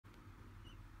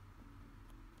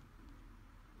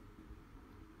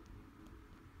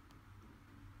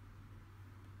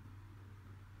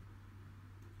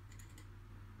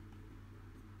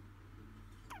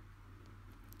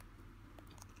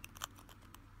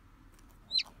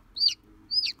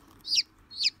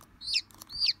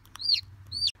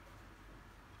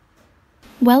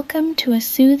Welcome to a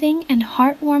soothing and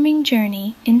heartwarming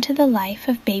journey into the life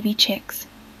of baby chicks.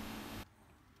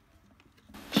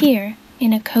 Here,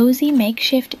 in a cozy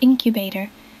makeshift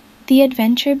incubator, the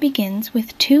adventure begins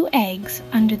with 2 eggs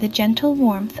under the gentle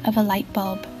warmth of a light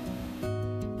bulb.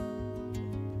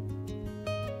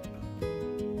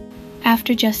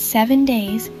 After just 7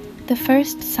 days, the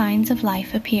first signs of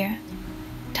life appear.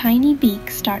 Tiny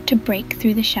beaks start to break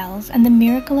through the shells and the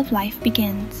miracle of life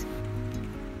begins.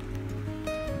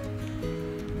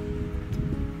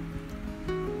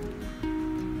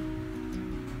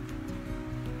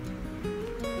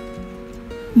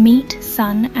 Meet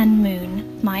Sun and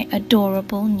Moon, my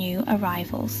adorable new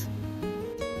arrivals.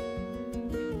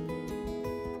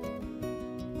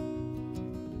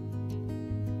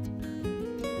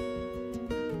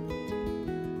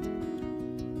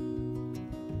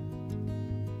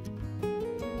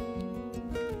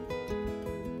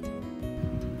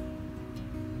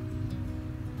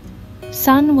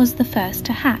 Sun was the first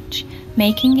to hatch,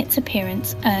 making its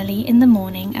appearance early in the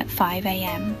morning at 5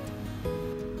 a.m.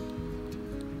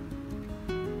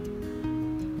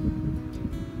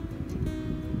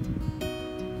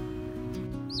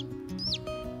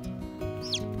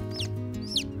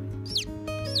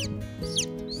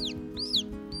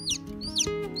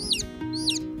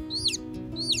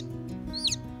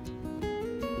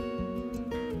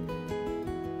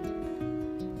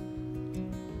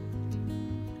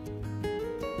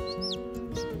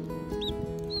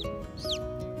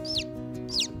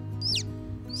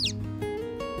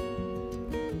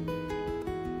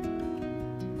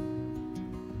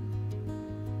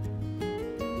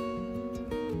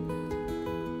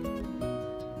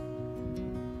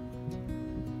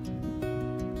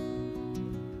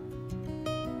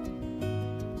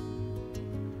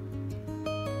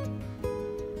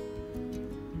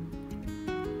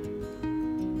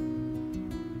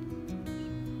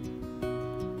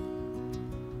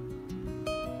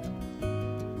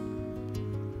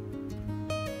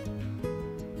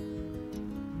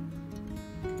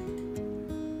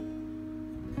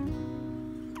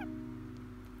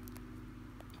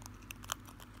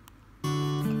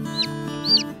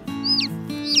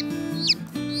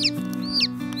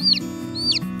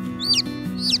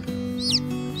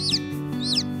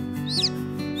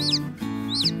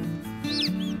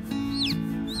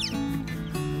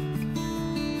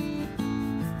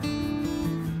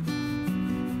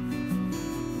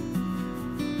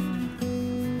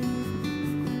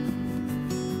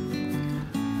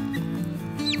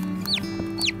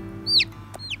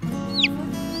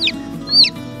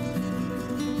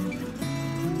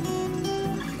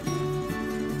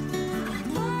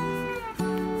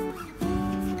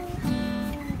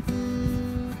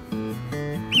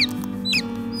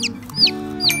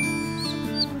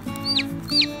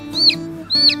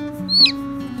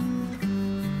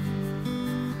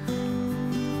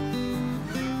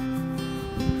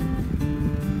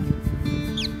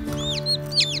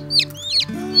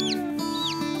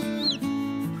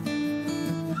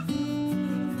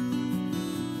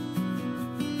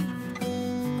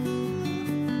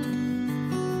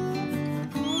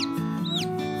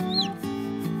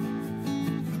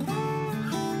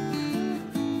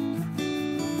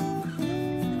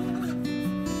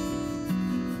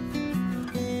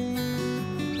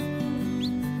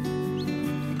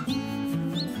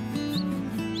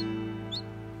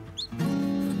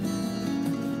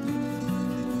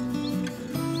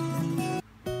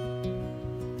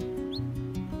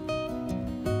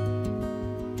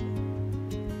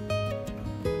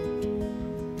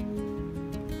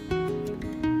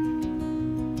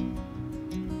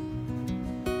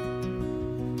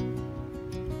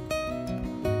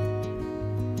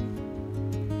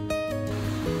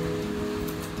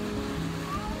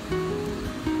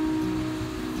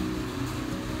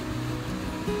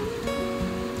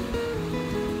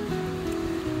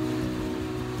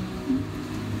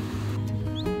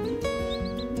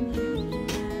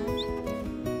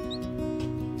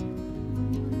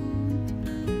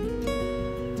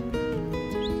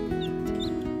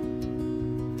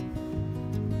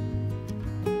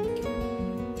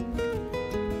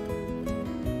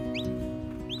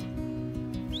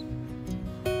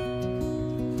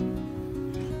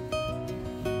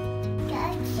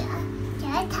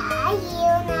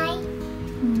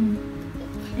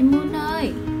 Em Moon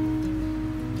ơi,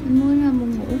 em Moon là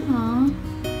buồn ngủ hả?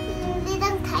 Đi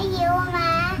đang thả diều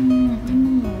mà. Em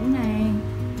buồn ngủ nè.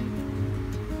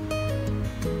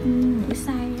 Ngủ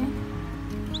say á.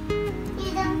 Đi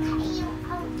đang thả diều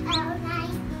không ao này.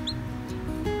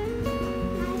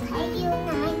 Đang thả diều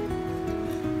này.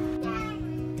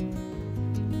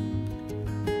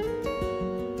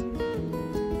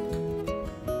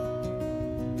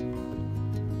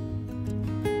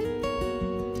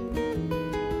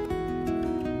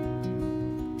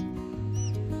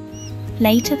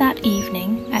 Later that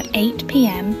evening, at 8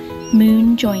 p.m.,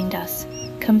 Moon joined us,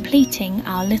 completing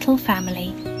our little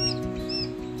family.